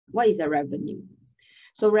What is a revenue?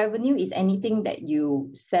 So revenue is anything that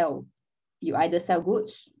you sell. You either sell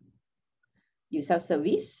goods, you sell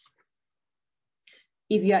service.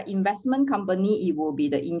 If you are investment company, it will be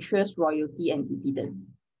the interest, royalty, and dividend.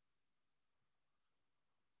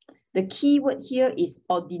 The key word here is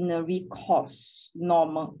ordinary cost,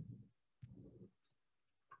 normal.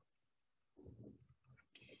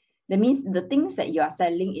 That means the things that you are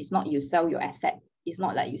selling is not you sell your asset. It's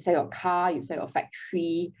not like you sell your car, you sell your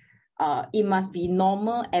factory. It must be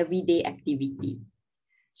normal everyday activity.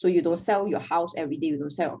 So you don't sell your house every day, you don't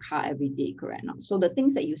sell your car every day, correct? So the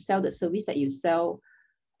things that you sell, the service that you sell,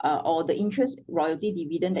 or the interest, royalty,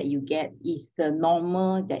 dividend that you get is the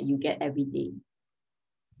normal that you get every day.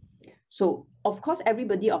 So of course,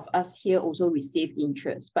 everybody of us here also receive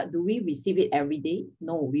interest, but do we receive it every day?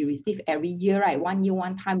 No, we receive every year, right? 1 year,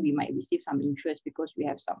 one time, we might receive some interest because we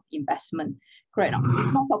have some investment, correct?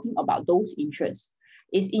 It's not talking about those interests.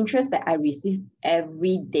 It's interest that I receive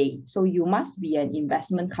every day. So you must be an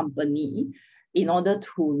investment company in order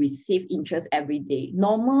to receive interest every day.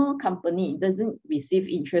 Normal company doesn't receive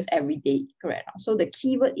interest every day, correct? So the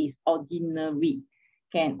keyword is ordinary.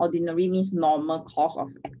 Okay, ordinary means normal course of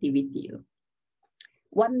activity.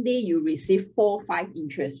 One day you receive 4 or 5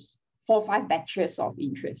 interests, 4 or 5 batches of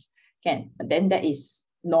interest. Okay, then that is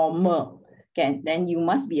normal. Okay, then you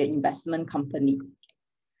must be an investment company.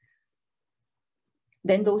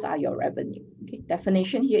 Then those are your revenue. Okay,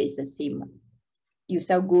 definition here is the same. You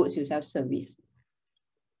sell goods, you sell service.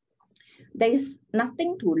 There is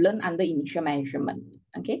nothing to learn under initial measurement.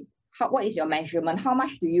 Okay, what is your measurement? How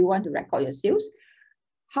much do you want to record your sales?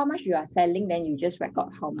 How much you are selling, then you just record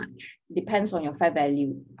how much. Depends on your fair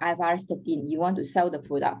value. IFRS 13, you want to sell the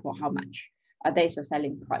product for how much? That is your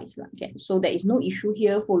selling price. Okay, so there is no issue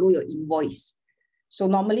here. Follow your invoice. So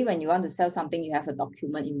normally when you want to sell something, you have a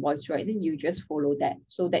document invoice, right? Then you just follow that.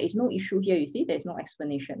 So there is no issue here. You see, there's no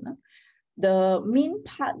explanation. The main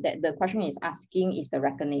part that the question is asking is the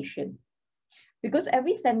recognition. Because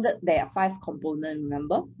every standard, there are 5 components,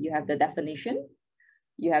 remember? You have the definition,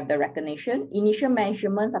 you have the recognition, initial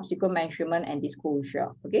measurement, subsequent measurement, and disclosure.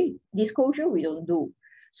 Okay, disclosure we don't do.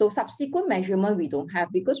 So subsequent measurement we don't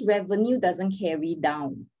have because revenue doesn't carry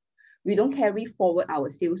down. We don't carry forward our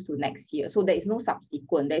sales to next year. So there is no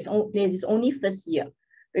subsequent. There is only first year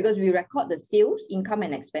because we record the sales, income,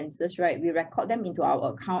 and expenses, right? We record them into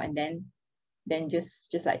our account and then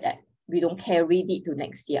just like that. We don't carry it to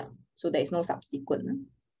next year. So there is no subsequent.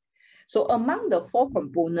 So among the 4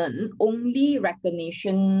 components, only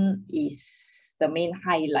recognition is the main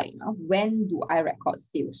highlight. When do I record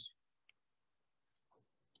sales?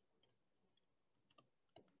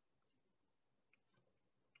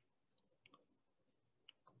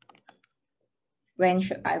 When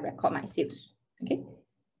should I record my sales? Okay.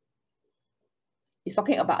 It's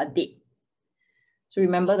talking about a date. So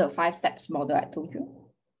remember the 5 steps model I told you.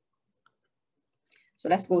 So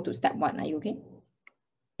let's go to step 1. Are you okay?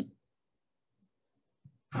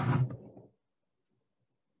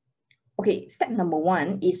 Okay, step number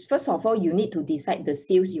 1 is, first of all, you need to decide the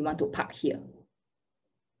sales you want to park here.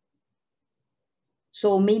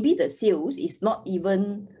 So maybe the sales is not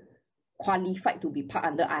even qualified to be parked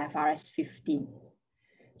under IFRS 15.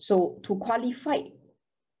 So to qualify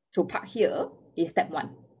to park here is step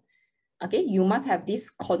 1. Okay, you must have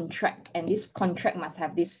this contract, and this contract must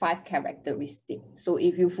have these 5 characteristics. So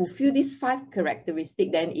if you fulfill these 5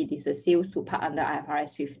 characteristics, then it is a sales to park under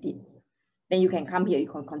IFRS 15. Then you can come here, you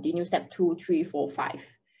can continue step 2, 3, 4, 5.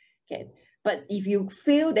 Okay, but if you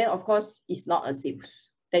fail, then of course it's not a sales.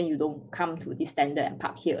 Then you don't come to this standard and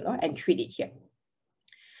park here and treat it here.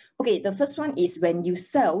 Okay, the first one is when you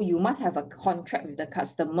sell, you must have a contract with the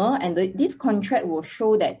customer, and this contract will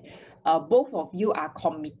show that both of you are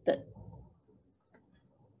committed.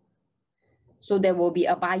 So there will be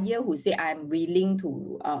a buyer who say, I'm willing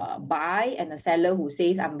to buy, and a seller who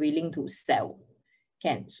says, I'm willing to sell.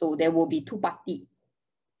 Okay, so there will be 2 parties,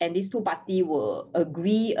 and these 2 parties will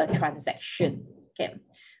agree a transaction. Okay,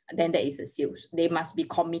 and then there is a sales. They must be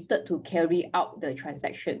committed to carry out the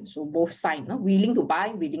transaction. So both sides, willing to buy,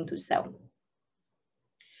 willing to sell.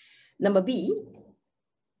 Number B,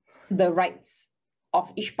 the rights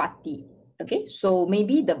of each party. Okay, so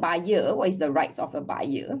maybe the buyer, what is the rights of a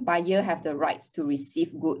buyer? Buyer have the rights to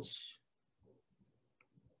receive goods.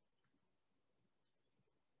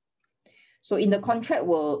 So in the contract, it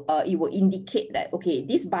will indicate that, okay,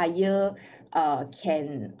 this buyer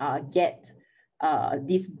can get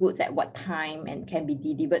these goods at what time and can be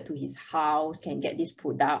delivered to his house, can get this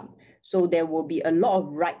product. So there will be a lot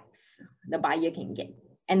of rights the buyer can get.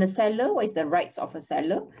 And the seller, what is the rights of a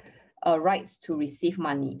seller? Rights to receive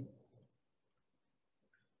money.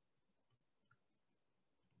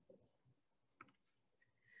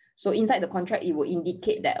 So inside the contract, it will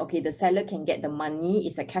indicate that, okay, the seller can get the money,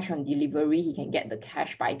 it's a cash on delivery, he can get the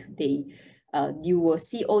cash by today. You will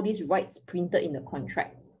see all these rights printed in the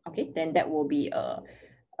contract. Okay, then that will be a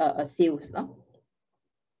sales.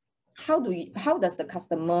 How does the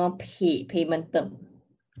customer payment term?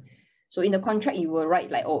 So in the contract, you will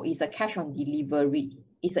write like, oh, it's a cash on delivery,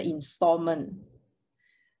 it's an installment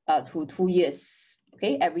to 2 years.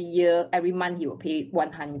 Okay, every month he will pay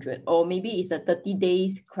 100, or maybe it's a 30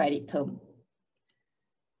 days credit term.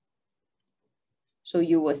 So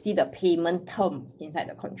you will see the payment term inside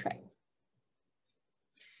the contract.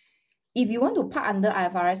 If you want to park under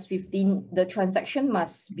IFRS 15, the transaction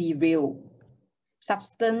must be real.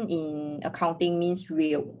 Substance in accounting means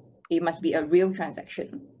real. It must be a real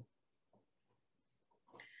transaction.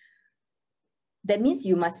 That means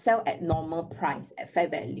you must sell at normal price, at fair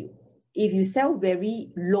value. If you sell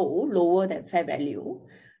very lower than fair value,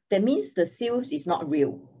 that means the sales is not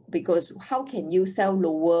real, because how can you sell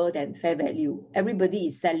lower than fair value? Everybody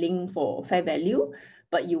is selling for fair value,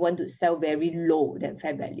 but you want to sell very low than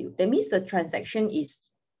fair value. That means the transaction is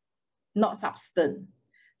not substance.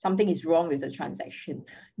 Something is wrong with the transaction.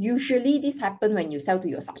 Usually this happens when you sell to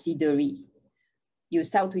your subsidiary. You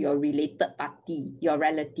sell to your related party, your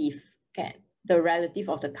relative, okay? The relative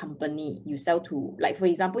of the company. You sell to, like for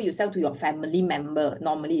example, you sell to your family member,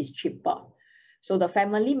 normally it's cheaper. So the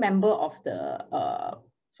family member of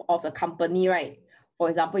the company, right? For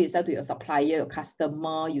example, you sell to your supplier, your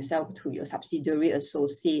customer, you sell to your subsidiary,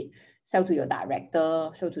 associate, sell to your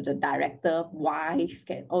director, sell to the director, wife,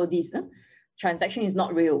 okay? All this transaction is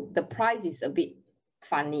not real. The price is a bit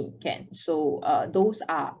funny, okay? So those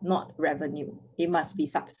are not revenue. It must be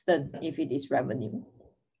substance if it is revenue.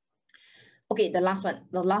 Okay, the last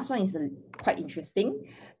one is quite interesting.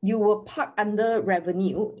 You will park under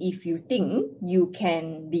revenue if you think you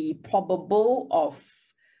can be probable of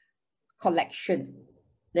collection.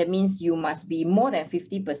 That means you must be more than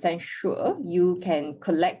 50% sure you can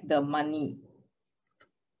collect the money.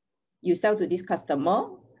 You sell to this customer,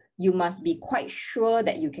 you must be quite sure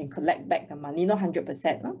that you can collect back the money, not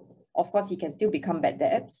 100%. Of course, it can still become bad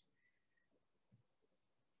debts.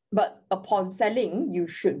 But upon selling, you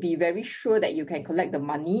should be very sure that you can collect the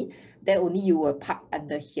money, then only you will park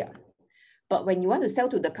under here. But when you want to sell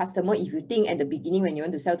to the customer, if you think at the beginning when you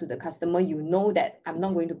want to sell to the customer, you know that I'm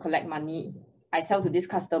not going to collect money. I sell to this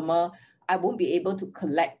customer, I won't be able to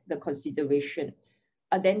collect the consideration.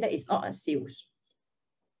 Then that is not a sales.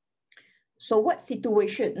 So what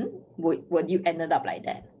situation would you ended up like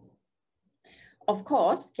that? Of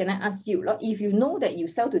course, can I ask you, if you know that you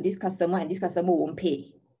sell to this customer and this customer won't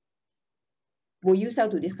pay, will you sell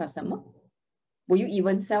to this customer? Will you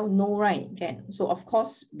even sell? No, right? Okay. So of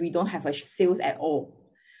course, we don't have a sales at all.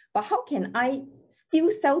 But how can I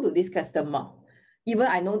still sell to this customer? Even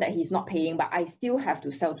I know that he's not paying, but I still have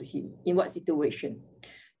to sell to him. In what situation?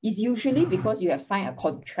 It's usually because you have signed a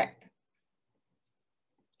contract,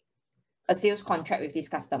 a sales contract with this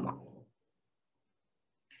customer.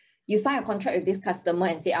 You sign a contract with this customer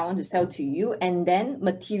and say, I want to sell to you, and then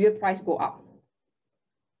material price go up.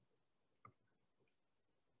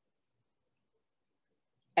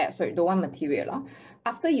 Sorry, don't want material.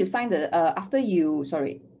 After you sign the after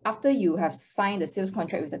you have signed the sales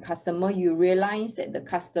contract with the customer, you realize that the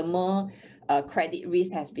customer credit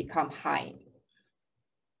risk has become high.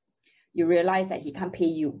 You realize that he can't pay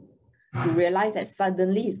you. You realize that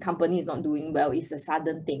suddenly his company is not doing well. It's a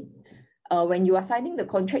sudden thing. When you are signing the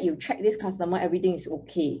contract, you check this customer, everything is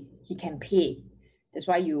okay. He can pay. That's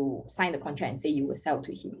why you sign the contract and say you will sell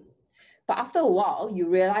to him. But after a while, you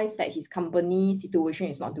realize that his company situation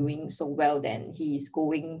is not doing so well, then he's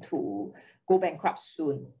going to go bankrupt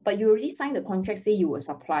soon. But you already signed the contract, say you will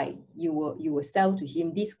supply, you will sell to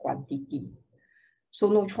him this quantity. So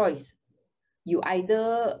no choice. You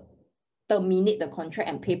either terminate the contract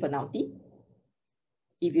and pay penalty.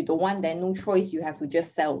 If you don't want, then no choice, you have to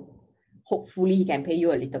just sell. Hopefully he can pay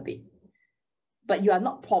you a little bit. But you are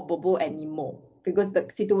not probable anymore, because the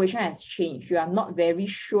situation has changed. You are not very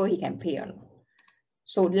sure he can pay or not.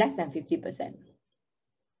 So less than 50%.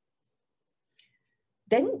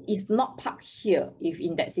 Then it's not parked here if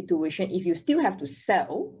in that situation, if you still have to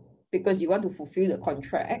sell because you want to fulfill the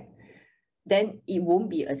contract, then it won't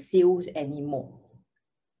be a sales anymore.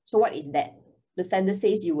 So what is that? The standard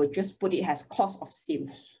says you will just put it as cost of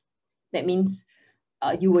sales. That means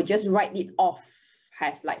you will just write it off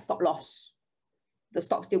as like stop loss. The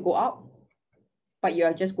stock still go up, but you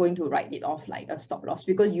are just going to write it off like a stop loss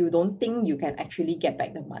because you don't think you can actually get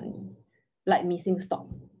back the money, like missing stock,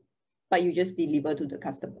 but you just deliver to the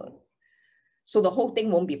customer. So the whole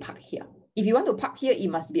thing won't be parked here. if you want to park here, it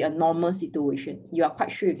must be a normal situation. You are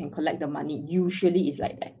quite sure you can collect the money. Usually it's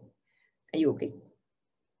like that. Are you okay?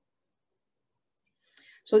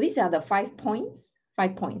 So these are the 5 points.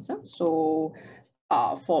 5 points. So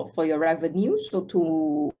for your revenue. So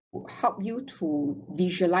to help you to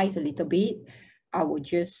visualize a little bit, I will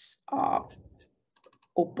just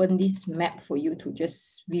open this map for you to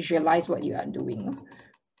just visualize what you are doing.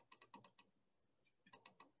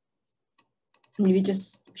 Maybe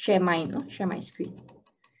just share mine, share my screen.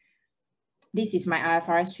 This is my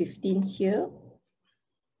IFRS 15 here.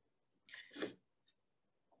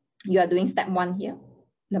 You are doing step 1 here,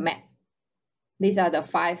 the map. These are the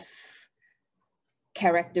 5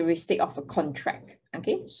 characteristics of a contract.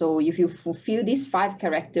 Okay, so if you fulfill these 5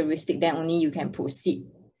 characteristics, then only you can proceed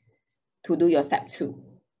to do your step 2.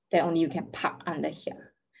 Then only you can park under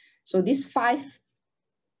here. So these 5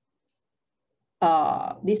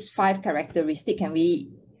 characteristics, can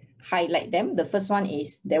we highlight them? The first one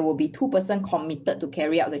is there will be 2 persons committed to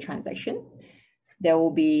carry out the transaction. There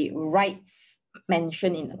will be rights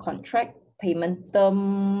mentioned in the contract, payment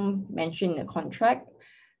term mentioned in the contract.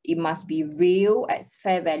 It must be real as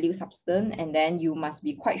fair value substance, and then you must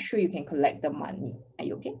be quite sure you can collect the money. Are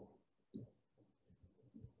you okay?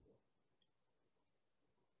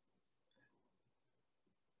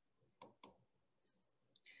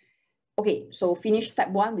 Okay, so finish step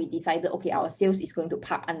 1, we decided, okay, our sales is going to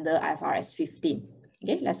park under IFRS 15.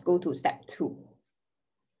 Okay, let's go to step 2.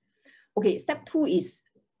 Okay, step 2 is,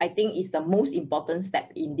 I think, is the most important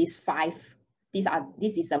step in these 5.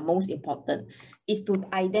 This is the most important, is to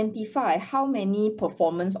identify how many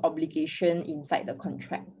performance obligation inside the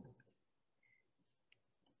contract.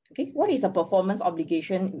 Okay, what is a performance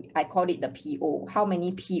obligation? I call it the PO. How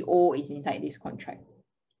many PO is inside this contract?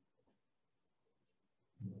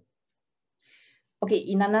 Okay,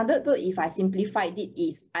 in another word, if I simplified it,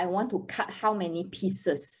 is I want to cut how many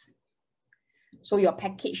pieces. So your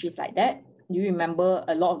package is like that. You remember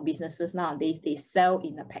a lot of businesses nowadays, they sell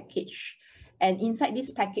in a package. And inside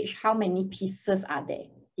this package, how many pieces are there?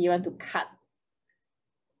 You want to cut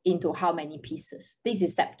into how many pieces? This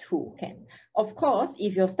is step 2. Okay. Of course,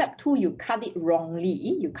 if your step 2, you cut it wrongly,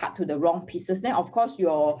 you cut to the wrong pieces, then of course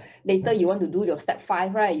later you want to do your step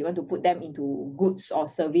 5, right? You want to put them into goods or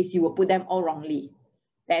service, you will put them all wrongly.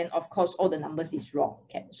 Then of course all the numbers is wrong.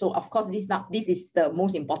 Okay. So of course this is the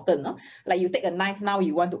most important. No? Like you take a knife now,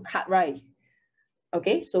 you want to cut, right?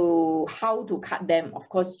 Okay, so how to cut them? Of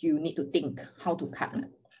course, you need to think how to cut.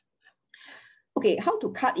 Okay, how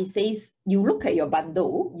to cut, it says, you look at your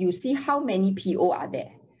bundle, you see how many PO are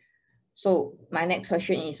there. So my next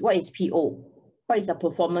question is, what is PO? What is a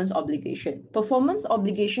performance obligation? Performance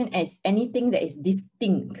obligation is anything that is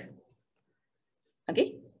distinct.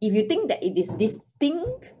 Okay, if you think that it is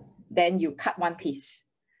distinct, then you cut 1 piece.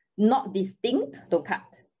 Not distinct, don't cut.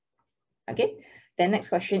 Okay. The next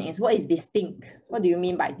question is, what is distinct? What do you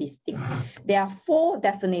mean by distinct? There are 4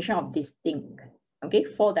 definitions of distinct. Okay,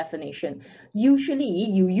 4 definitions. Usually,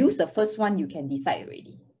 you use the first one, you can decide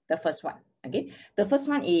already. The first one. Okay, the first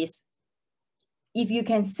one is, if you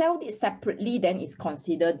can sell it separately, then it's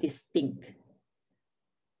considered distinct.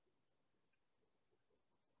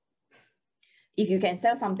 If you can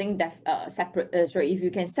sell something if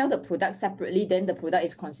you can sell the product separately, then the product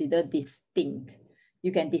is considered distinct.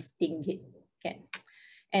 You can distinct it. Okay.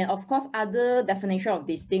 And of course, other definition of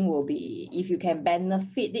this thing will be, if you can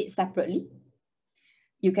benefit it separately,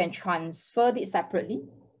 you can transfer it separately,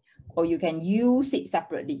 or you can use it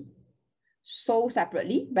separately. Sold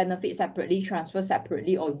separately, benefit separately, transfer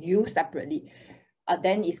separately, or use separately,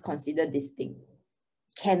 then it's considered distinct.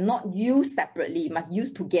 Cannot use separately, must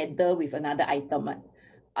use together with another item,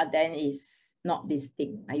 then it's not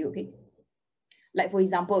distinct. Are you okay? Like for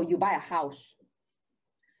example, you buy a house.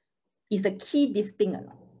 Is the key distinct or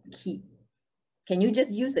not? Key. Can you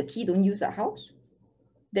just use the key, don't use a house?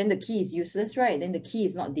 Then the key is useless, right? Then the key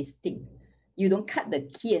is not distinct. You don't cut the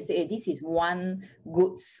key and say, hey, this is one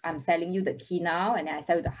goods, I'm selling you the key now, and then I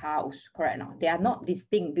sell you the house, correct now? They are not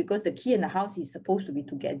distinct because the key and the house is supposed to be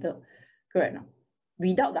together, correct now?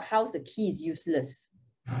 Without the house, the key is useless.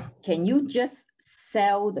 Can you just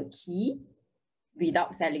sell the key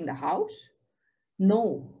without selling the house?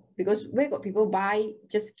 No. Because where got people buy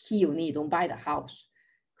just key only, don't buy the house,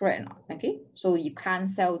 correct or not? Okay, so you can't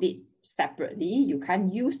sell it separately, you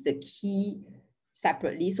can't use the key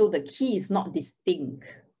separately, so the key is not distinct.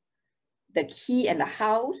 The key and the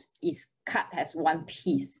house is cut as 1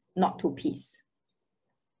 piece, not 2 pieces.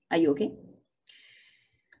 Are you okay?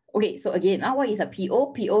 Okay, so again, now what is a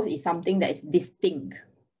PO? PO is something that is distinct.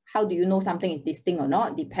 How do you know something is distinct or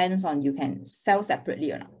not? Depends on you can sell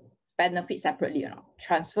separately or not. benefit separately or not,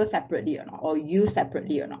 transfer separately or not, or use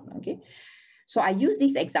separately or not, okay? So I use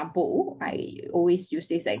this example, I always use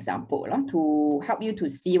this example to help you to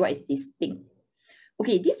see what is this thing.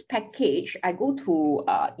 Okay, this package, I go to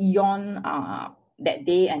Eon that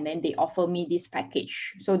day, and then they offer me this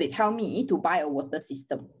package. So they tell me to buy a water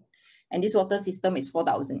system. And this water system is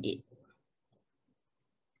 4,008.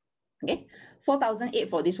 Okay, 4,008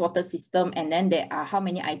 for this water system. And then there are how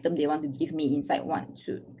many items they want to give me inside? 1,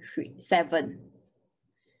 2, 3, 7.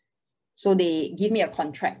 So they give me a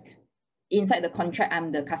contract. Inside the contract,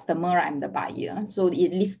 I'm the customer, I'm the buyer. So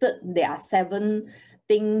it listed there are 7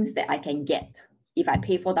 things that I can get. If I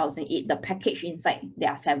pay 4,008, the package inside,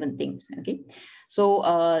 there are 7 things, okay? So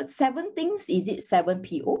 7 things, is it 7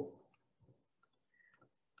 PO?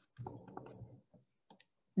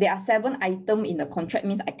 There are 7 items in the contract,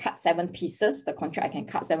 means I cut 7 pieces. The contract, I can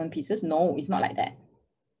cut 7 pieces. No, it's not like that.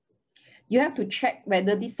 You have to check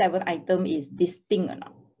whether this 7 item is distinct or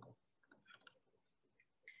not.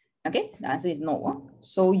 Okay, the answer is no.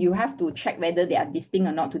 So you have to check whether they are distinct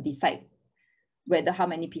or not to decide whether how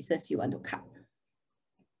many pieces you want to cut.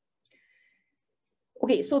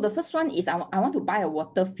 Okay, so the first one is I want to buy a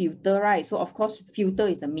water filter, right? So of course, filter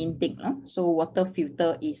is the main thing. So water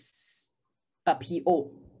filter is a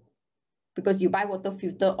PO. Because you buy water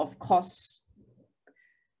filter, of course,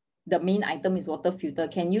 the main item is water filter.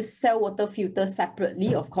 Can you sell water filter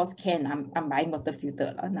separately? Of course can. I'm buying water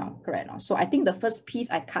filter now, correct now. So I think the first piece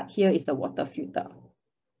I cut here is the water filter.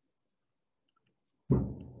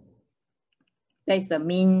 That is the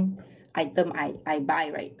main item I buy,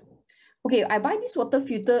 right? Okay, I buy this water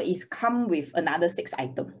filter is come with another 6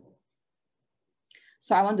 items.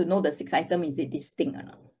 So I want to know the 6 items, is it distinct or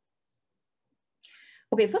not?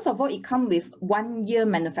 Okay, first of all, it comes with 1 year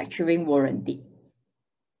manufacturing warranty.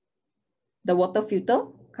 The water filter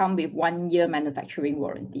comes with 1 year manufacturing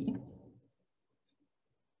warranty.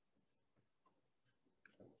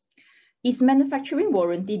 Is manufacturing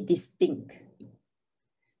warranty distinct?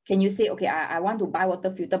 Can you say, okay, I want to buy water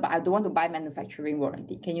filter, but I don't want to buy manufacturing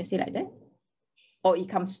warranty? Can you say like that? Or it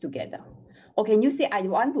comes together? Or can you say, I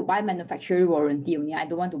want to buy manufacturing warranty only, I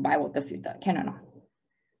don't want to buy water filter? Can or not?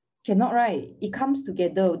 Cannot, right? It comes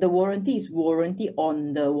together. The warranty is warranty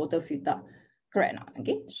on the water filter. Correct now,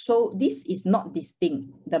 okay? So this is not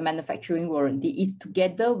distinct. The manufacturing warranty is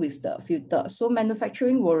together with the filter. So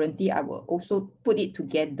manufacturing warranty, I will also put it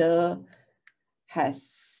together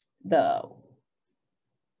as the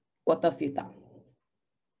water filter.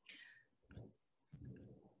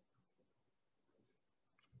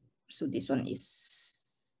 So this one is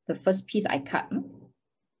the first piece I cut.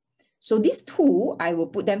 So these 2, I will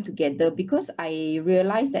put them together because I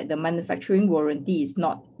realized that the manufacturing warranty is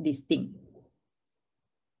not distinct.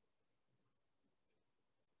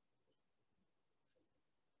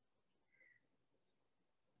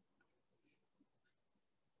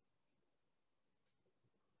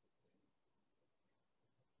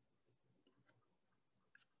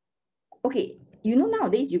 Okay, you know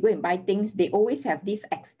nowadays you go and buy things, they always have this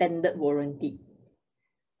extended warranty.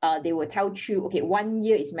 They will tell you, okay, 1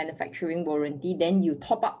 year is manufacturing warranty, then you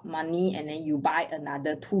top up money and then you buy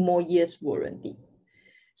another 2 more years warranty.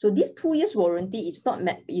 So this 2 years warranty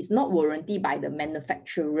is not warranty by the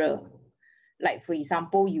manufacturer. Like for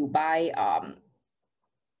example, you buy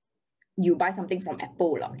something from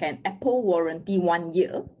Apple, okay? Apple warranty 1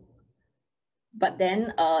 year, but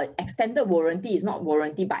then extended warranty is not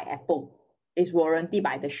warranty by Apple. It's warranty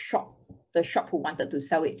by the shop who wanted to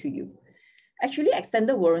sell it to you. Actually,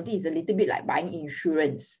 extended warranty is a little bit like buying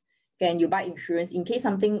insurance. Can you buy insurance in case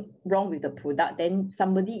something wrong with the product, then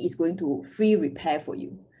somebody is going to free repair for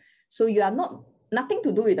you. So you are nothing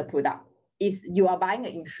to do with the product. You are buying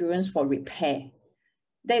an insurance for repair.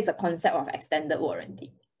 That is the concept of extended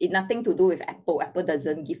warranty. It's nothing to do with Apple. Apple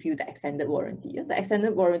doesn't give you the extended warranty. The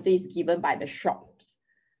extended warranty is given by the shops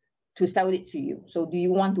to sell it to you. So do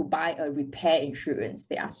you want to buy a repair insurance?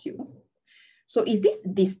 They ask you. So is this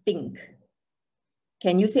distinct?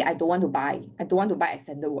 Can you say, I don't want to buy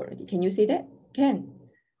extended warranty? Can you say that? Can.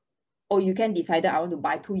 Or you can decide that I want to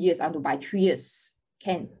buy 2 years, I want to buy 3 years.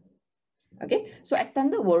 Can. Okay, so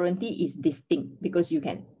extended warranty is distinct because you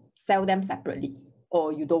can sell them separately,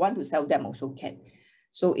 or you don't want to sell them also can.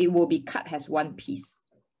 So it will be cut as 1 piece.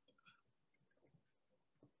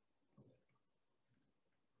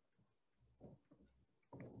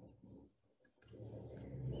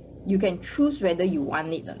 You can choose whether you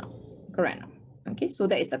want it or not. Correct. Okay, so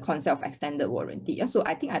that is the concept of extended warranty. So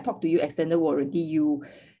I think I talked to you extended warranty. You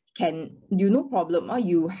no problem.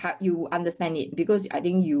 You understand it because I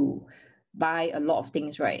think you buy a lot of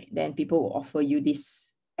things, right? Then people will offer you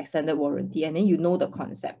this extended warranty, and then you know the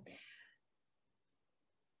concept.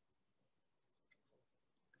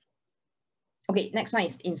 Okay, next one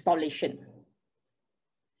is installation.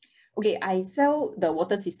 Okay, I sell the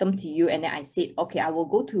water system to you and then I said, okay, I will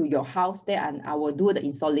go to your house there and I will do the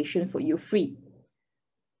installation for you free.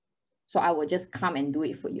 So I will just come and do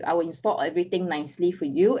it for you. I will install everything nicely for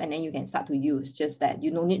you and then you can start to use, just that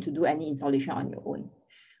you don't need to do any installation on your own.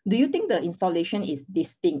 Do you think the installation is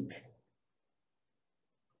distinct?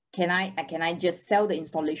 Can I just sell the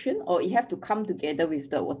installation, or it have to come together with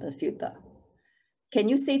the water filter? Can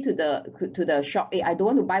you say to the shop, hey, I don't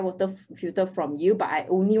want to buy water filter from you, but I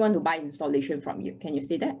only want to buy installation from you? Can you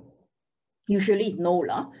say that? Usually it's no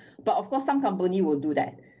lah, but of course some company will do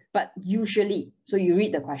that. But usually, so you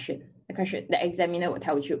read the question, the examiner will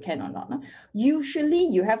tell you can or not. No? Usually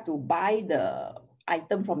you have to buy the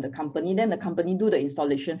item from the company, then the company do the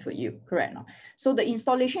installation for you, correct? No? So the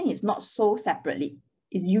installation is not so separately.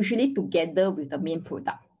 It's usually together with the main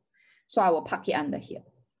product. So I will park it under here.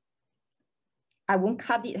 I won't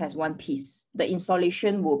cut it as one piece. The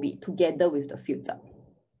installation will be together with the filter.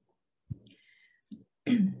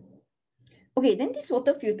 Okay, then this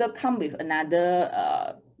water filter come with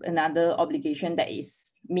another obligation, that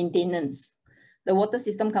is maintenance. The water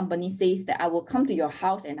system company says that I will come to your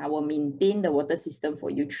house and I will maintain the water system for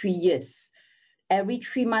you 3 years. Every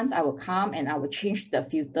 3 months, I will come and I will change the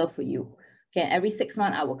filter for you. Okay, every 6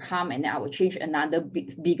 months, I will come and then I will change another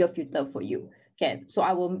bigger filter for you. Okay, so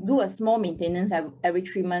I will do a small maintenance every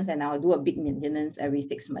 3 months and I will do a big maintenance every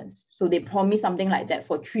 6 months. So they promise something like that.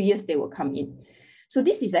 For 3 years, they will come in. So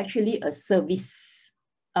this is actually a service,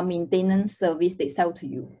 a maintenance service they sell to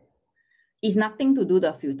you. It's nothing to do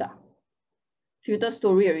the filter. Filter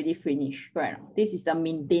story already finished, correct? This is the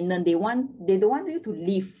maintenance. They don't want you to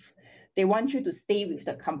leave. They want you to stay with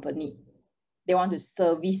the company. They want to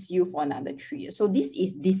service you for another 3 years. So this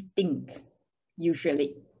is distinct,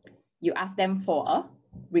 usually. You ask them for a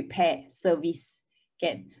repair service.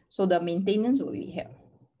 Okay, so the maintenance will be here.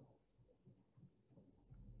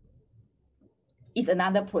 It's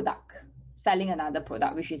another product, selling another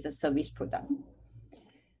product, which is a service product.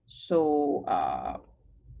 So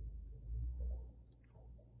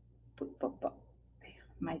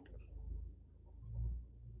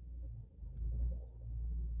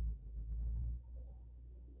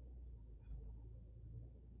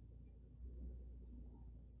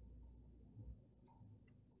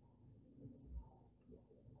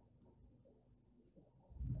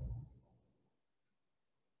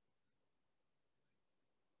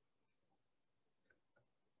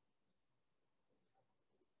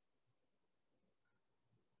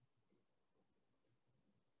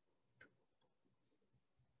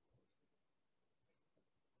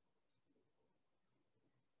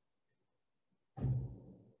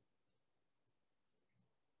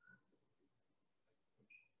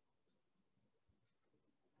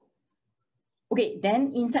okay,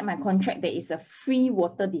 then inside my contract, there is a free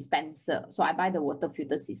water dispenser. So I buy the water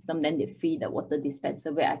filter system, then they free the water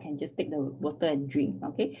dispenser where I can just take the water and drink,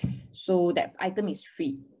 okay? So that item is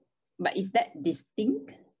free. But is that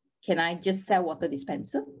distinct? Can I just sell water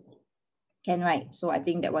dispenser? Can, right? So I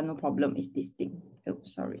think that one, no problem, is distinct. Oh,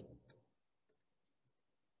 sorry.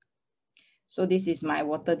 So this is my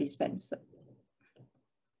water dispenser.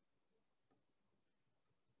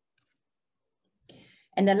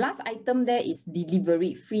 And the last item there is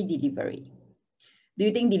delivery, free delivery. Do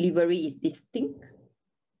you think delivery is distinct?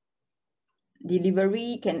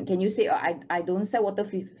 Delivery, can you say, oh, I don't sell water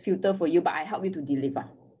filter for you, but I help you to deliver?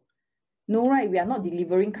 No, right? We are not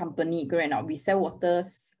delivering company, correct? Now we sell water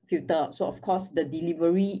filter. So of course the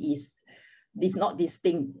delivery is not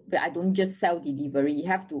distinct, but I don't just sell delivery. You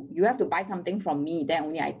have to buy something from me, then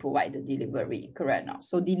only I provide the delivery, correct? Now,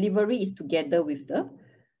 so delivery is together with the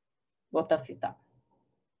water filter.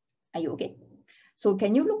 Are you okay? So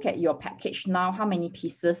can you look at your package now, how many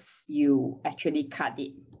pieces you actually cut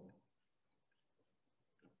it?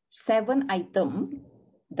 7 items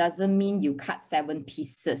doesn't mean you cut 7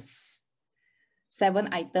 pieces.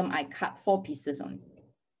 7 items, I cut 4 pieces only.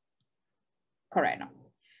 Correct now.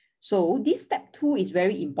 So this step 2 is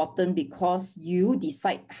very important because you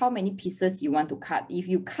decide how many pieces you want to cut. If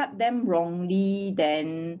you cut them wrongly,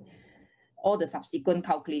 then all the subsequent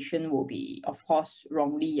calculation will be, of course,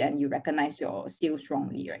 wrongly, and you recognize your sales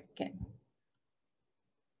wrongly, right? Okay.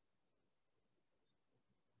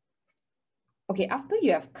 Okay, after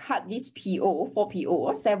you have cut this PO, 4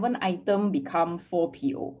 PO, 7 items become 4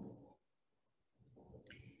 PO.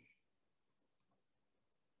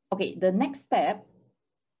 Okay, the next step,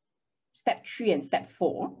 step 3 and step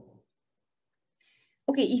 4.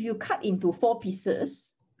 Okay, if you cut into 4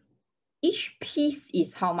 pieces, each piece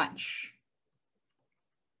is how much?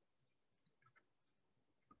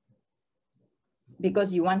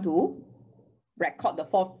 Because you want to record the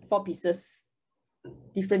four pieces,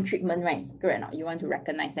 different treatment, right? Correct or not? You want to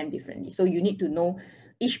recognize them differently. So you need to know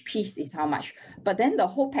each piece is how much. But then the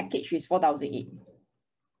whole package is 4,008.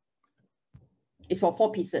 It's for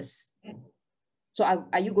 4 pieces. So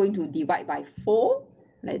are you going to divide by 4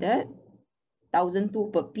 like that?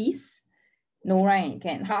 1,002 per piece? No, right?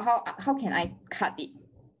 How can I cut it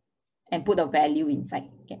and put a value inside?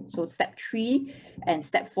 Okay. So step 3 and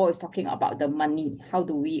step 4 is talking about the money. How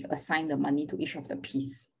do we assign the money to each of the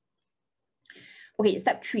piece? Okay,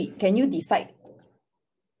 step 3. Can you decide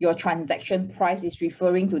your transaction price is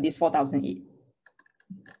referring to this 4,008?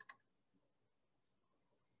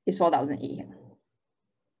 It's 4,008.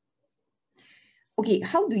 Okay,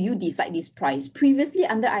 how do you decide this price? Previously,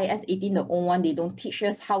 under IAS 18, the old one, they don't teach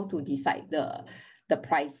us how to decide the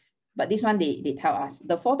price. But this one, they tell us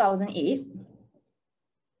the 4,008,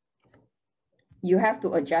 you have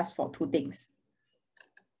to adjust for 2 things.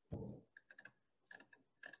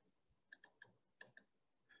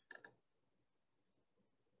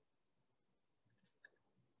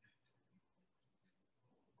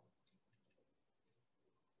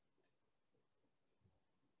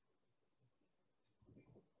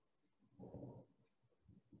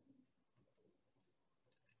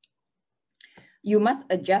 You must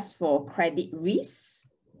adjust for credit risk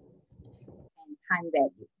and time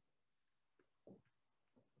value.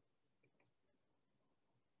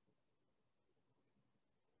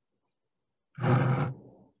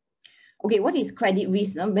 Okay, what is credit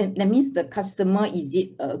risk? That means the customer, is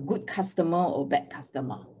it a good customer or bad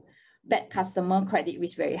customer? Bad customer, credit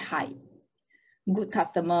risk very high. Good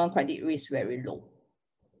customer, credit risk very low.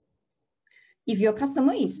 If your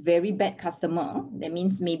customer is very bad customer, that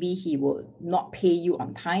means maybe he will not pay you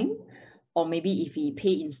on time, or maybe if he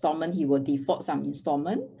pay installment, he will default some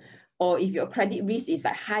installment. Or if your credit risk is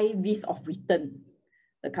a high risk of return,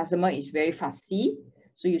 the customer is very fussy,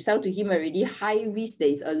 so you sell to him already high risk, there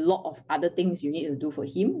is a lot of other things you need to do for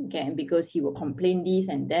him, okay? And because he will complain this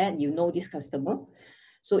and that, you know this customer.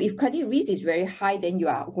 So if credit risk is very high, then you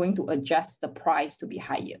are going to adjust the price to be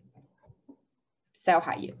higher, sell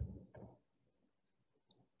higher.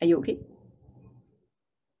 Are you okay?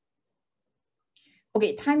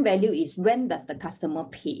 Okay, time value is when does the customer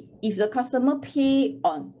pay? If the customer pay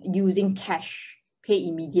on using cash, pay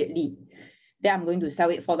immediately, then I'm going to sell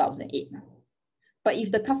it 4,008. But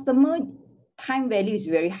if the customer time value is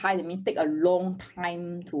very high, that means take a long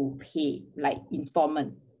time to pay, like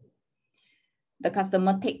installment. The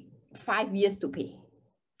customer take 5 years to pay.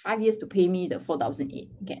 5 years to pay me the 4,008.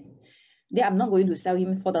 Okay. Then I'm not going to sell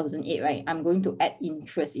him 4,008, right? I'm going to add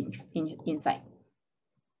interest inside.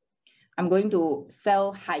 I'm going to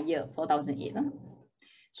sell higher 4,008.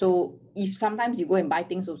 So if sometimes you go and buy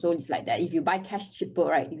things also, it's like that. If you buy cash cheaper,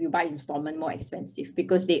 right? If you buy installment more expensive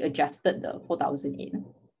because they adjusted the 4,008.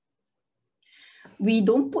 We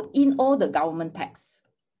don't put in all the government tax.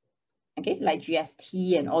 Okay, like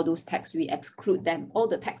GST and all those tax, we exclude them. All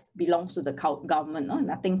the tax belongs to the government,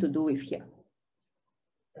 nothing to do with here.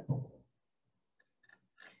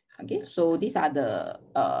 Okay, so these are the,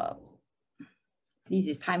 this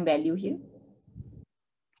is time value here.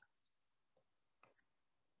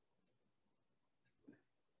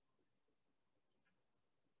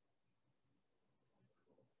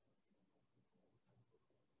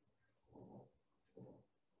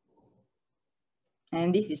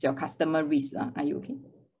 And this is your customer risk. Are you okay?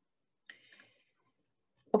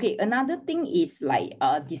 Okay, another thing is like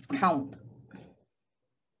a discount.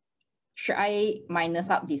 Should I minus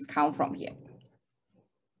out discount from here?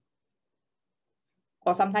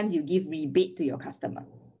 Or sometimes you give rebate to your customer.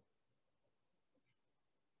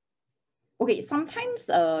 Okay, sometimes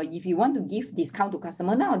if you want to give discount to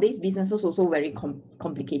customer, nowadays businesses also very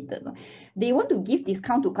complicated. They want to give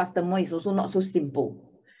discount to customer is also not so simple.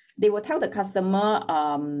 They will tell the customer,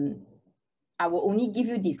 I will only give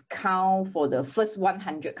you discount for the first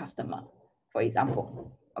 100 customer, for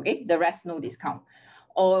example. Okay, the rest no discount.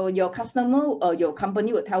 Or your customer or your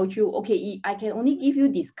company will tell you, okay, I can only give you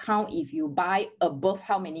discount if you buy above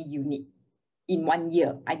how many units in 1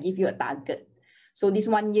 year. I give you a target. So this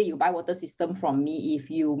 1 year you buy water system from me,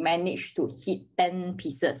 if you manage to hit 10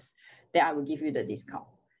 pieces, then I will give you the discount.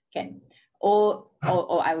 Okay. Or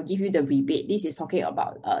I will give you the rebate. This is talking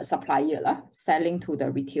about supplier selling to the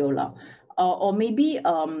retailer. Or maybe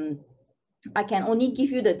I can only give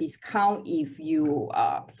you the discount if you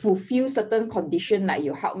fulfill certain condition, like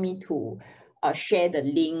you help me to share the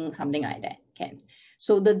link, something like that. Okay.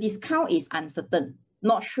 So the discount is uncertain.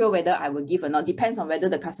 Not sure whether I will give or not. Depends on whether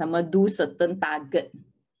the customer do certain target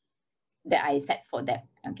that I set for them.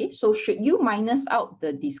 Okay. So should you minus out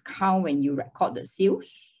the discount when you record the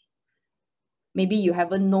sales? Maybe you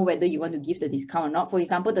haven't know whether you want to give the discount or not. For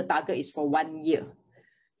example, the target is for 1 year.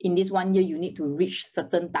 In this 1 year, you need to reach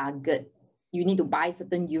certain target. You need to buy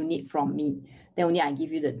certain unit from me. Then only I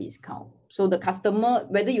give you the discount. So the customer,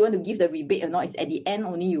 whether you want to give the rebate or not, is at the end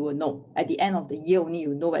only you will know. At the end of the year only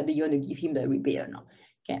you know whether you want to give him the rebate or not.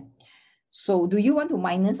 Okay. So do you want to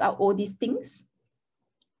minus out all these things?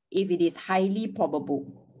 If it is highly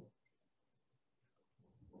probable,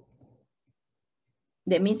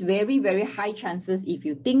 that means very, very high chances if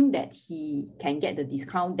you think that he can get the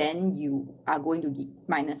discount, then you are going to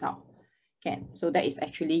minus out. Okay, so that is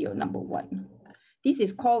actually your number one. This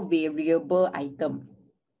is called variable item.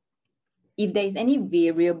 If there is any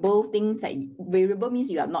variable things that, variable means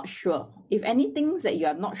you are not sure. If any things that you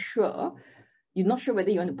are not sure, you're not sure whether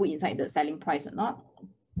you want to put inside the selling price or not,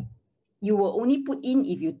 you will only put in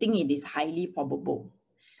if you think it is highly probable,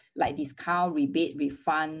 like discount, rebate,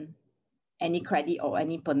 refund, any credit or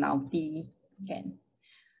any penalty. Okay.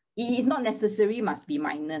 It is not necessary must be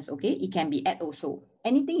minus, okay? It can be add also.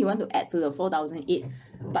 Anything you want to add to the 4,008,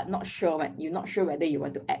 but not sure, right? You're not sure whether you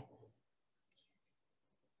want to add.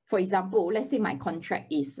 For example, let's say my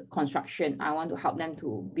contract is construction. I want to help them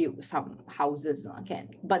to build some houses, okay?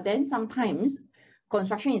 But then sometimes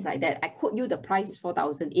construction is like that. I quote you the price is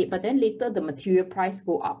 4,008, but then later the material price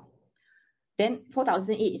go up. Then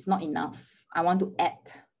 4,008 is not enough. I want to add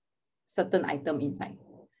certain item inside.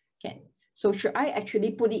 Okay. So should I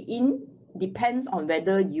actually put it in? Depends on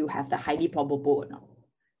whether you have the highly probable or not.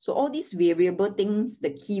 So all these variable things, the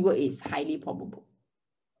keyword is highly probable.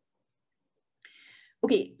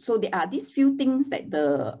 Okay, so there are these few things that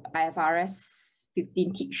the IFRS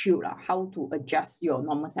 15 teach you how to adjust your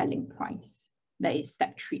normal selling price. That is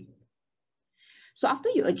step 3. So after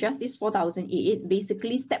you adjust this 4,008,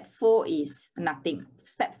 basically step 4 is nothing.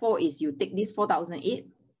 Step 4 is you take this 4,008,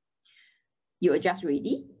 you adjust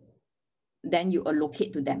already, then you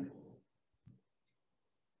allocate to them.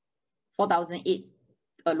 4,008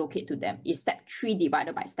 allocate to them is step 3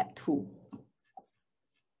 divided by step 2.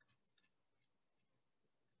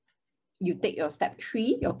 You take your step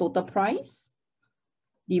 3, your total price,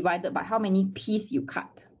 divided by how many pieces you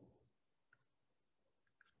cut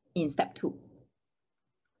in step 2.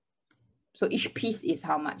 So each piece is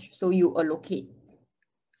how much? So you allocate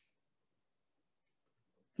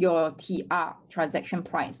your TR, transaction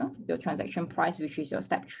price, your transaction price, which is your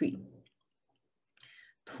step 3,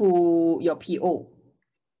 to your PO,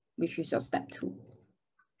 which is your step 2.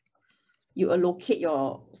 You allocate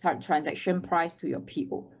your transaction price to your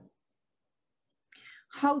PO.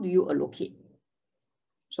 How do you allocate?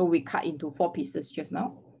 So we cut into 4 pieces just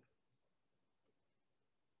now.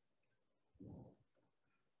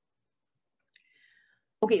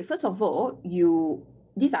 Okay, first of all,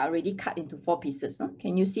 these are already cut into 4 pieces. Huh?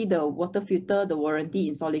 Can you see the water filter, the warranty,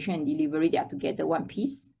 installation, and delivery? They are together 1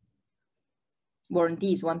 piece.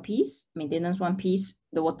 Warranty is 1 piece, maintenance 1 piece,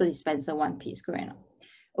 the water dispenser 1 piece, correct?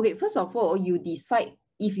 Okay, first of all, you decide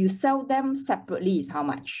if you sell them separately is how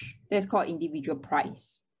much. That's called individual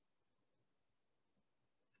price.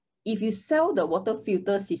 If you sell the water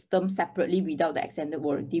filter system separately without the extended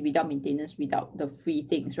warranty, without maintenance, without the free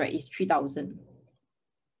things, right, it's 3,000.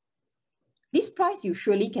 This price you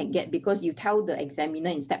surely can get because you tell the examiner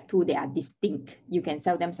in step 2 they are distinct. You can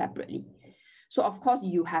sell them separately. So of course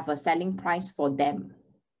you have a selling price for them.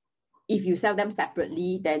 If you sell them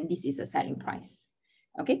separately, then this is a selling price.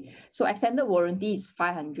 Okay, so extended warranty is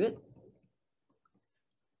 500.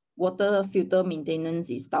 Water filter maintenance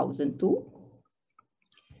is 1,002.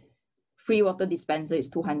 Free water dispenser is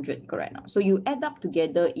 200, correct? So you add up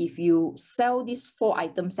together, if you sell these 4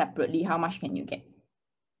 items separately, how much can you get?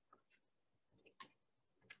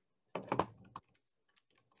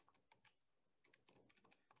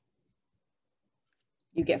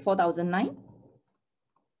 You get 4,009.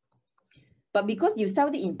 But because you sell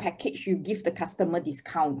it in package, you give the customer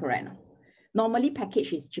discount, correct? Normally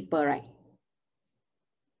package is cheaper, right?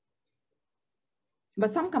 But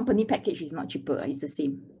some company package is not cheaper, it's the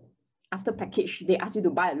same. After package, they ask you to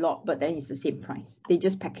buy a lot, but then it's the same price. They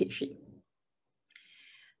just package it.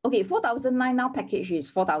 Okay, 4,009 now package is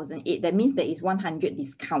 4,008. That means there is 100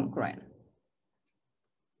 discount, correct?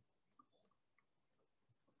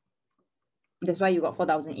 That's why you got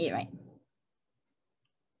 4,008, right?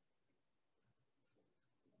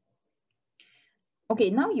 Okay,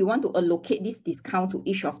 now you want to allocate this discount to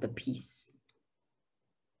each of the piece.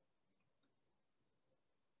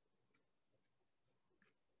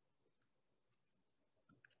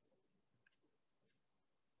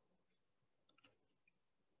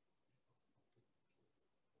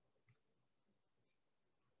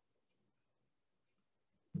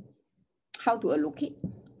 How to allocate?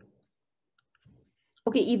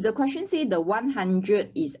 Okay, if the question say the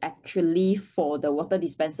 100 is actually for the water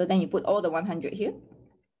dispenser, then you put all the 100 here.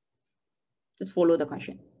 Just follow the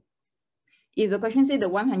question. If the question say the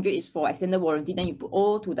 100 is for extended warranty, then you put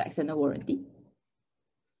all to the extended warranty.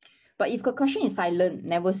 But if the question is silent,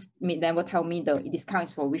 never tell me the discount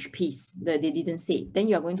is for which piece, they didn't say, then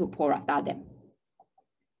you are going to prorata them.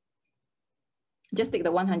 Just take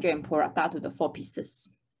the 100 and prorata to the 4 pieces.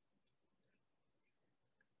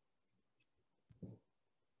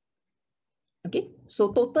 Okay,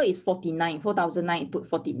 so total is 49, 4,009, put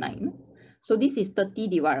 49. So this is 30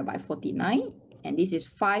 divided by 49, and this is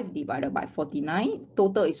 5 divided by 49.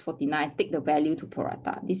 Total is 49, take the value to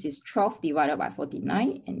prorata. This is 12 divided by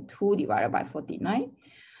 49 and 2 divided by 49.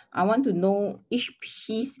 I want to know each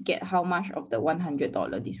piece get how much of the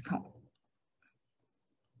 $100 discount.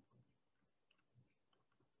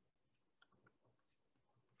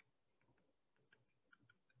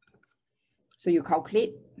 So you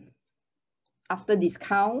calculate. After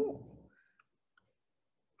discount,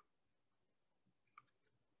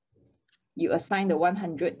 you assign the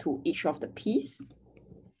 100 to each of the piece,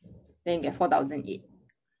 then you get 4,008.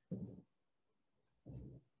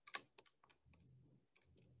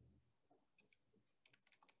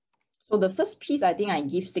 So the first piece, I think I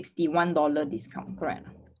give $61 discount, correct?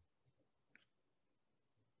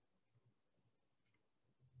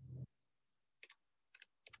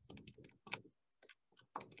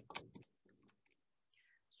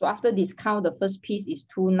 So after discount, the first piece is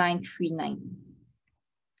 2,939,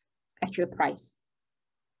 actual price.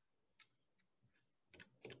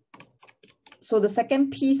 So the second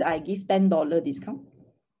piece, I give $10 discount.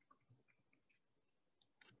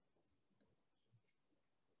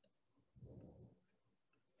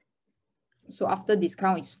 So after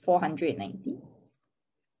discount, it's 490.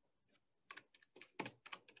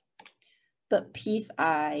 Third piece,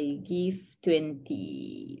 I give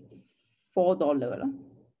 $24.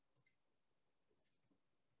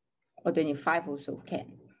 Or 25 also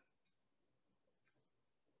can.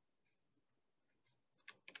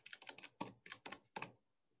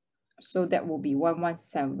 So that will be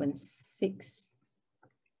 1176.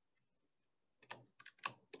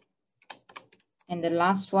 And the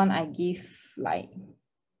last one, I give like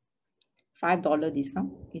 $5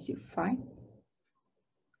 discount. Is it 5?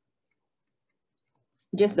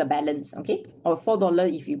 Just the balance, okay? Or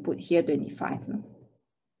 $4 if you put here 25. No?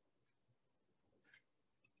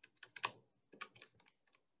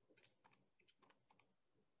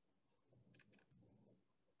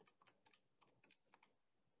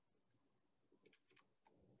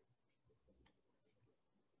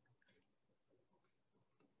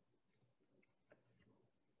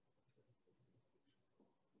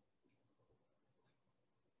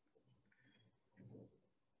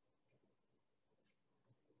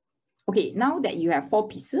 Okay, now that you have 4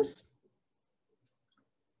 pieces,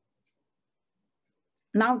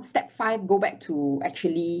 now step 5, go back to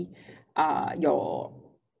actually your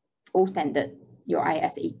old standard, your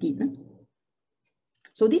IS 18.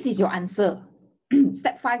 So this is your answer.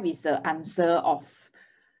 Step 5 is the answer of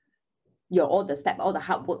your all the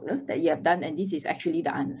hard work that you have done, and this is actually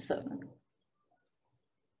the answer.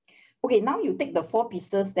 Okay, now you take the 4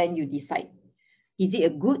 pieces, then you decide, is it a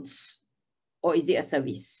goods or is it a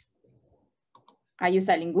service? Are you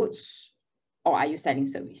selling goods or are you selling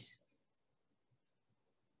service?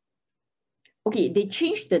 Okay, they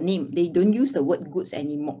changed the name. They don't use the word goods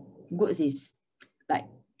anymore. Goods is like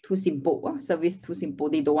too simple. Service too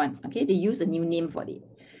simple. They don't want. Okay, they use a new name for it.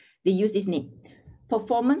 They use this name.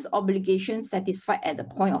 Performance obligation satisfied at the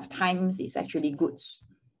point of time is actually goods.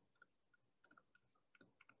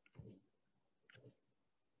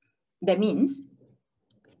 That means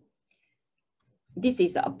this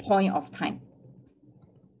is a point of time.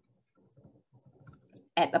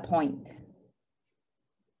 At a point.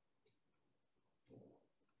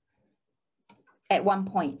 At one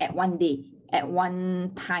point, at one day, at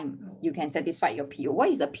one time, you can satisfy your PO. What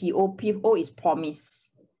is a PO? PO is promise.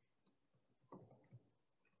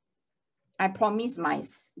 I promise my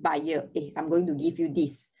buyer, hey, I'm going to give you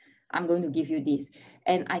this. I'm going to give you this.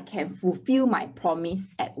 And I can fulfill my promise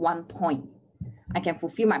at one point. I can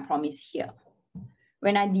fulfill my promise here.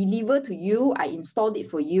 When I deliver to you, I installed it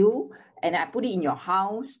for you, and I put it in your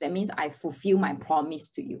house. That means I fulfill my promise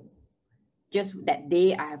to you. Just that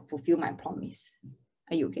day, I have fulfilled my promise.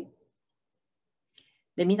 Are you okay?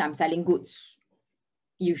 That means I'm selling goods.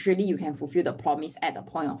 Usually, you can fulfill the promise at a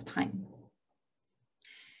point of time.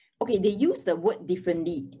 Okay, they use the word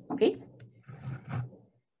differently, okay?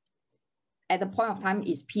 At the point of time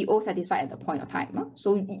is PO satisfied at the point of time. Huh?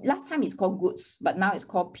 So last time it's called goods, but now it's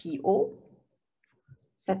called PO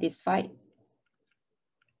satisfied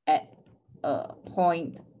at a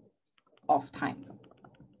point of time.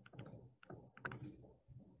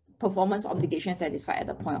 Performance obligation satisfied at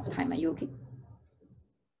the point of time. Are you okay?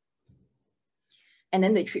 And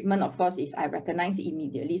then the treatment, of course, is I recognize it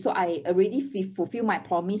immediately. So I already fulfill my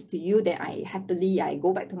promise to you that I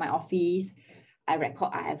go back to my office, I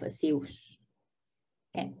record I have a sales.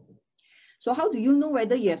 Okay. So how do you know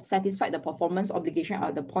whether you have satisfied the performance obligation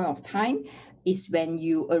at the point of time? Is when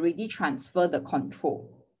you already transfer the control.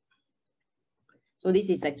 So this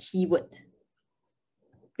is a keyword.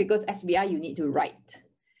 Because SBR, you need to write.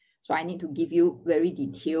 So I need to give you very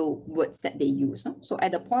detailed words that they use. So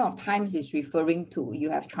at the point of time is referring to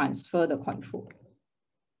you have transferred the control.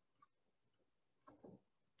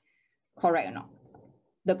 Correct or not?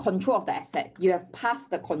 The control of the asset. You have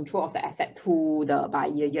passed the control of the asset to the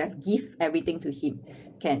buyer. You have give everything to him.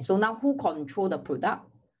 Okay. So now who control the product?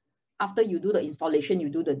 After you do the installation, you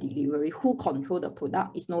do the delivery. Who control the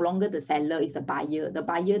product? It's no longer the seller, it's the buyer. The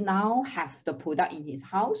buyer now have the product in his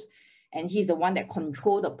house, and he's the one that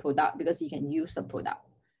control the product because he can use the product.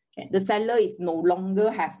 Okay. The seller is no longer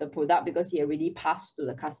have the product because he already passed to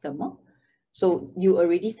the customer. So you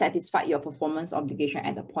already satisfied your performance obligation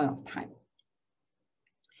at the point of time.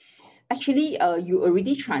 Actually, you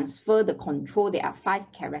already transfer the control. There are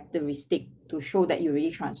 5 characteristics to show that you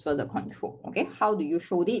already transfer the control. Okay, how do you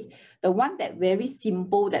show it? The one that very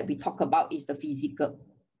simple that we talk about is the physical.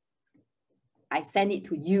 I send it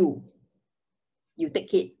to you. You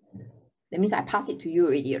take it. That means I pass it to you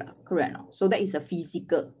already, correct? So that is a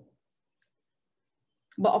physical.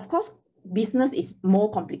 But of course, business is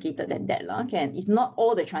more complicated than that. Okay? It's not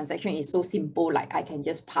all the transaction is so simple like I can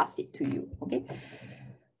just pass it to you. Okay.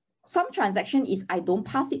 Some transaction is I don't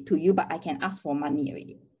pass it to you, but I can ask for money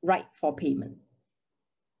already. Right for payment.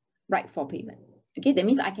 Right for payment. Okay, that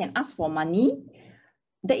means I can ask for money.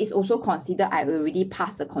 That is also considered I already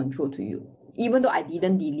passed the control to you, even though I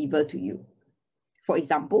didn't deliver to you. For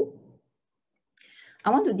example,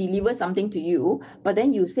 I want to deliver something to you, but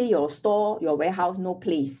then you say your store, your warehouse, no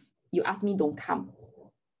place. You ask me don't come.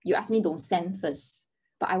 You ask me don't send first.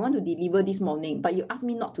 But I want to deliver this morning, but you asked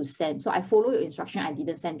me not to send. So I follow your instruction, I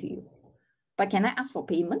didn't send to you. But can I ask for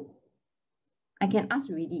payment? I can ask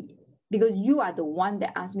already. Because you are the one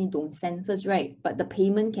that asked me don't send first, right? But the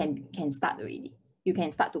payment can start already. You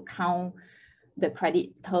can start to count the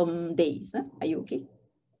credit term days. Are you okay?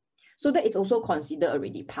 So that is also considered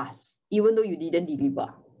already passed, even though you didn't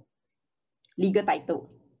deliver. Legal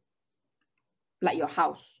title, like your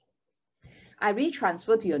house. I really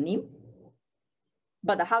transfer to your name,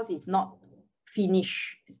 but the house is not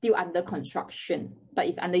finished, still under construction, but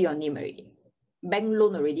it's under your name already. Bank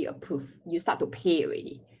loan already approved. You start to pay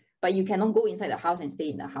already, but you cannot go inside the house and stay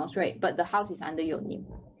in the house, right? But the house is under your name.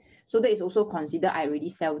 So that is also considered I already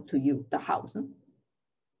sell to you the house.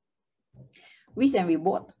 Risk and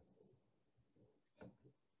reward.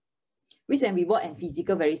 Risk and reward and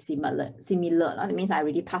physical very similar. That means I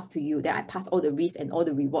already passed to you. Then I pass all the risk and all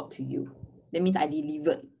the reward to you. That means I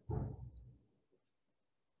delivered.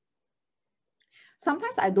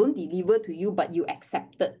 Sometimes I don't deliver to you, but you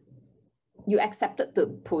accepted. You accepted the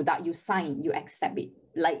product, you sign, you accept it.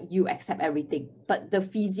 Like you accept everything. But the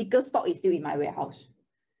physical stock is still in my warehouse.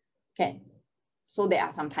 Okay. So there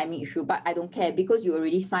are some timing issue, but I don't care because you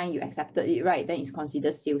already signed, you accepted it, right? Then it's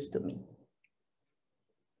considered sales to me.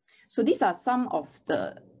 So these are some of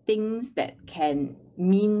the things that can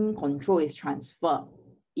mean control is transfer,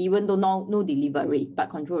 even though no delivery, but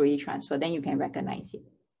control already transfer, then you can recognize it.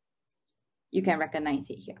 You can recognize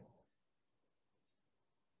it here.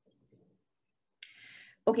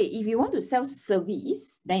 Okay, if you want to sell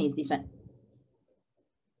service, then it's this one.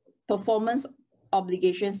 Performance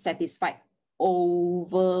obligation satisfied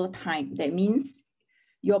over time. That means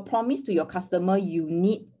your promise to your customer, you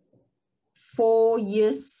need 4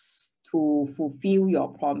 years to fulfill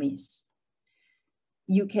your promise.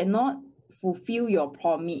 You cannot fulfill your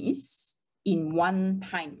promise in one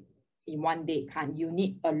time, in one day. Can't. You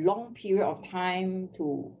need a long period of time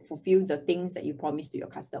to fulfill the things that you promised to your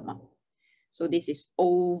customer. So this is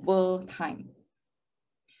over time.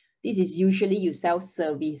 This is usually you sell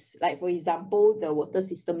service. Like for example, the water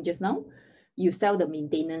system just now, you sell the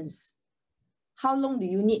maintenance. How long do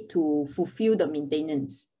you need to fulfill the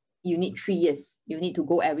maintenance? You need 3 years. You need to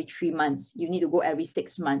go every 3 months. You need to go every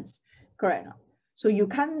 6 months. Correct. So you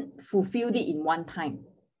can't fulfill it in one time.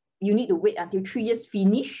 You need to wait until 3 years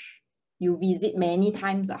finish. You visit many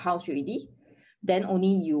times the house already. Then only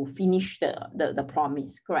you finish the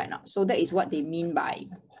promise. Correct. So that is what they mean by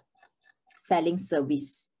selling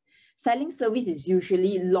service. Selling service is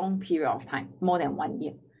usually long period of time, more than 1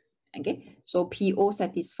 year. Okay. So PO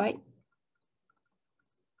satisfied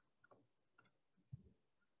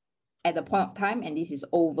at the point of time, and this is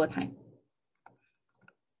over time.